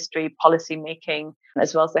 industry, policy making,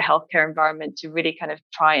 as well as the healthcare environment to really kind of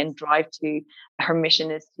try and drive to her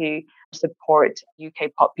mission is to support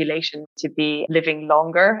UK population to be living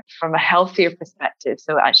longer from a healthier perspective.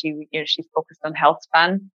 So actually, she's focused on health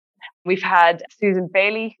span. We've had Susan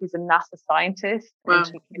Bailey, who's a NASA scientist, and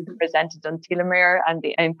she presented on telomere and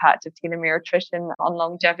the impact of telomere attrition on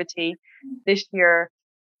longevity. This year,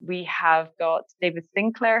 we have got David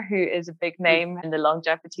Sinclair, who is a big name in the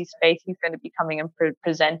longevity space. He's going to be coming and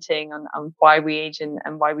presenting on why we age and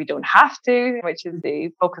why we don't have to, which is the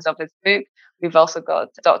focus of his book. We've also got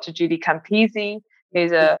Dr. Judy Campisi,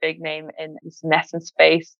 who's a big name in the senescence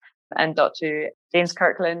space, and Dr. James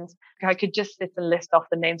Kirkland. I could just sit and list off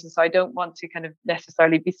the names. And so I don't want to kind of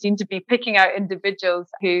necessarily be seen to be picking out individuals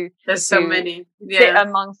there's so many sit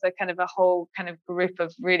amongst a kind of a whole kind of group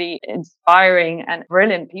of really inspiring and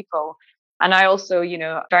brilliant people. And I also,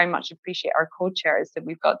 very much appreciate our co-chairs that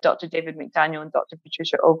we've got Dr. David McDaniel and Dr.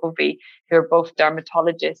 Patricia Ogilvie, who are both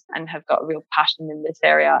dermatologists and have got a real passion in this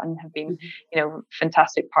area and have been,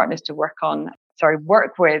 fantastic partners to work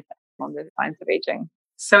with on the Science of Aging.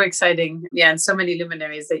 So exciting. Yeah. And so many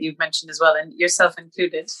luminaries that you've mentioned as well, and yourself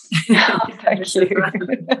included. Thank you.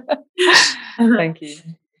 Thank you.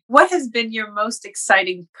 What has been your most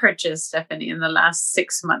exciting purchase, Stephanie, in the last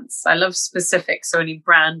 6 months? I love specifics, so any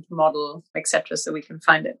brand, model, etc., so we can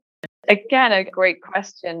find it. Again, a great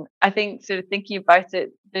question. I think sort of thinking about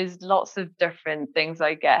it, there's lots of different things,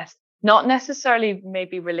 I guess. Not necessarily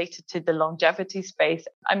maybe related to the longevity space.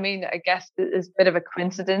 I mean, I guess it's a bit of a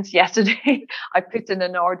coincidence. Yesterday, I put in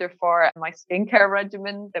an order for my skincare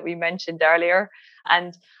regimen that we mentioned earlier.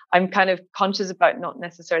 And I'm kind of conscious about not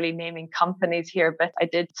necessarily naming companies here, but I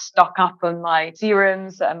did stock up on my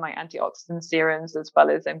serums and my antioxidant serums, as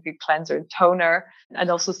well as good cleanser and toner,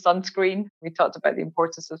 and also sunscreen. We talked about the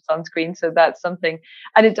importance of sunscreen. So that's something,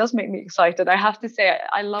 and it does make me excited. I have to say,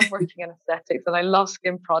 I love working in aesthetics and I love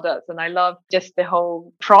skin products and I love just the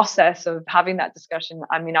whole process of having that discussion.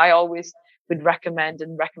 I mean, I always would recommend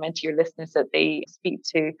to your listeners that they speak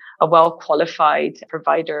to a well-qualified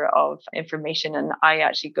provider of information. And I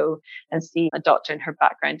actually go and see a doctor, and her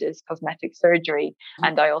background is cosmetic surgery.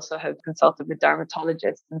 And I also have consulted with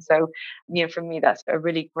dermatologists. And so, for me, that's a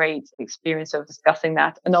really great experience of discussing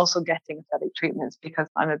that and also getting aesthetic treatments, because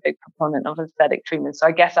I'm a big proponent of aesthetic treatments. So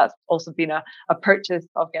I guess that's also been a purchase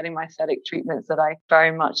of getting my aesthetic treatments that I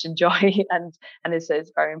very much enjoy. And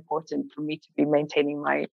it's very important for me to be maintaining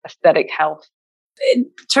my aesthetic health.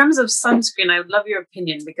 In terms of sunscreen, I would love your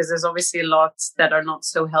opinion, because there's obviously lots that are not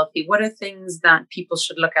so healthy. What are things that people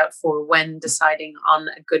should look out for when deciding on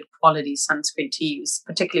a good quality sunscreen to use,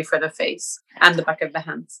 particularly for the face and the back of the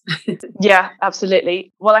hands? Yeah,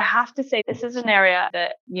 absolutely. Well, I have to say, this is an area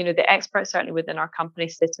that, the experts certainly within our company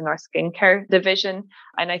sit in our skincare division.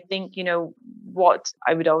 And I think, what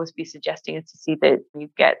I would always be suggesting is to see that you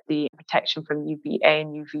get the protection from UVA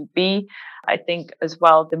and UVB. I think as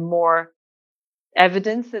well, the more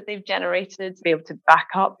evidence that they've generated to be able to back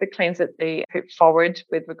up the claims that they put forward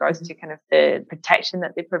with regards to kind of the protection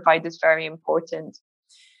that they provide is very important.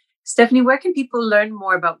 Stephanie, where can people learn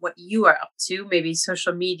more about what you are up to? Maybe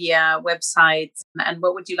social media, websites, and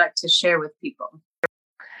what would you like to share with people?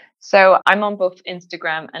 So I'm on both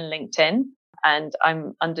Instagram and LinkedIn, and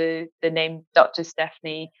I'm under the name Dr.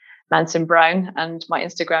 Stephanie Manson Brown, and my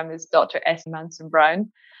Instagram is Dr. S. Manson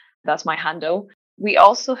Brown. That's my handle. We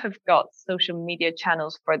also have got social media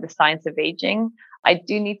channels for the Science of Aging. I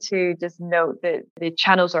do need to just note that the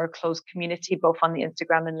channels are a closed community, both on the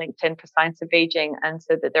Instagram and LinkedIn for Science of Aging, and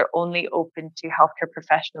so that they're only open to healthcare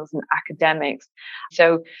professionals and academics.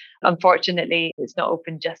 So unfortunately, it's not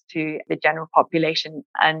open just to the general population.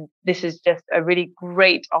 And this is just a really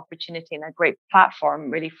great opportunity and a great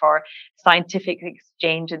platform really for scientific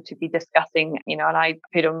exchange and to be discussing, and I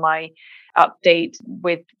put on my update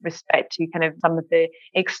with respect to kind of some of the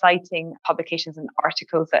exciting publications and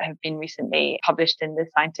articles that have been recently published published in the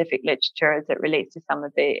scientific literature as it relates to some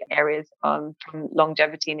of the areas from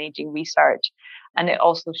longevity and aging research. And it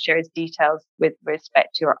also shares details with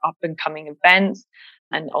respect to our up and coming events.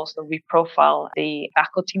 And also we profile the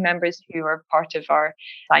faculty members who are part of our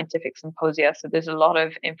scientific symposia. So there's a lot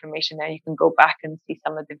of information there. You can go back and see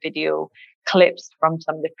some of the video clips from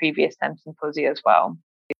some of the previous symposia as well.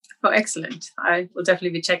 Oh, excellent. I will definitely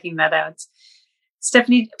be checking that out.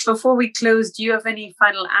 Stephanie, before we close, do you have any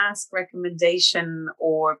final ask, recommendation,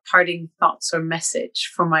 or parting thoughts or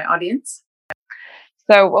message for my audience?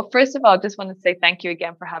 So, well, first of all, I just want to say thank you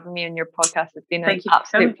again for having me on your podcast. It's been an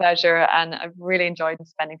absolute pleasure. And I've really enjoyed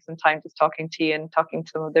spending some time just talking to you and talking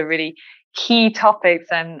to some of the really key topics,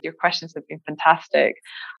 and your questions have been fantastic.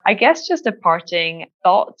 I guess just a parting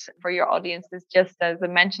thought for your audience is just, as I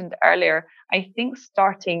mentioned earlier, I think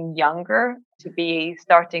starting younger to be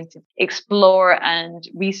starting to explore and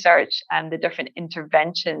research and the different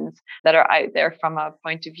interventions that are out there from a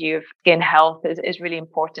point of view of skin health is really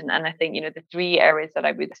important. And I think, the 3 areas that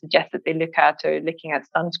I would suggest that they look at are looking at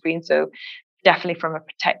sunscreen. So definitely from a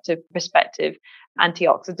protective perspective,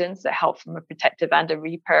 antioxidants that help from a protective and a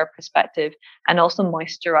repair perspective, and also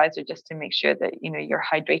moisturizer, just to make sure that you're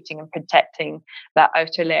hydrating and protecting that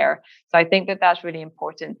outer layer. So I think that that's really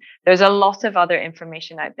important. There's a lot of other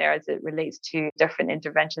information out there as it relates to different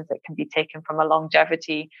interventions that can be taken from a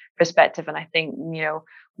longevity perspective. And I think,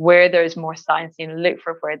 where there's more science, look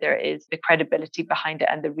for where there is the credibility behind it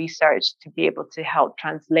and the research to be able to help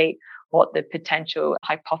translate what the potential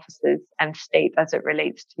hypothesis and state as it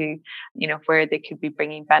relates to, where they could be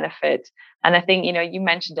bringing benefit. And I think, you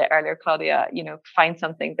mentioned it earlier, Claudia, find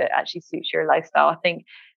something that actually suits your lifestyle. I think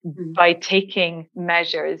by taking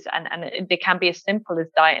measures, and they can be as simple as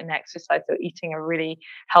diet and exercise. So eating a really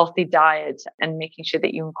healthy diet and making sure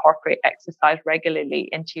that you incorporate exercise regularly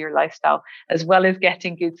into your lifestyle, as well as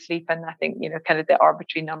getting good sleep. And I think, kind of the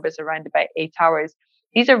arbitrary numbers around about 8 hours.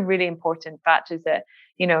 These are really important factors that,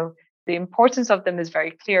 the importance of them is very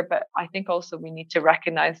clear, but I think also we need to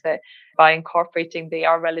recognize that by incorporating, they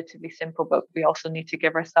are relatively simple, but we also need to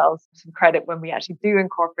give ourselves some credit when we actually do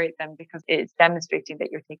incorporate them, because it's demonstrating that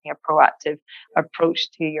you're taking a proactive approach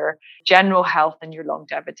to your general health and your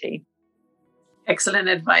longevity. Excellent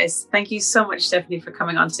advice. Thank you so much, Stephanie, for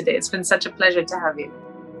coming on today. It's been such a pleasure to have you.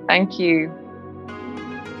 Thank you.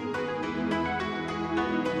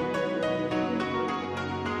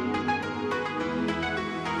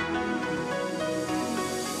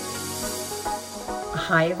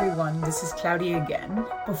 Hi everyone, this is Claudia again.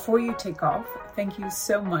 Before you take off, thank you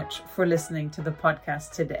so much for listening to the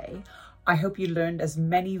podcast today. I hope you learned as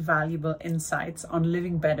many valuable insights on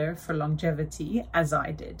living better for longevity as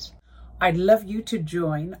I did. I'd love you to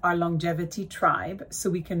join our longevity tribe so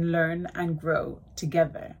we can learn and grow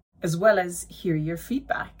together, as well as hear your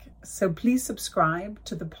feedback. So please subscribe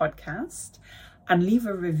to the podcast and leave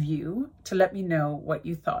a review to let me know what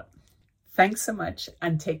you thought. Thanks so much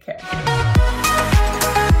and take care.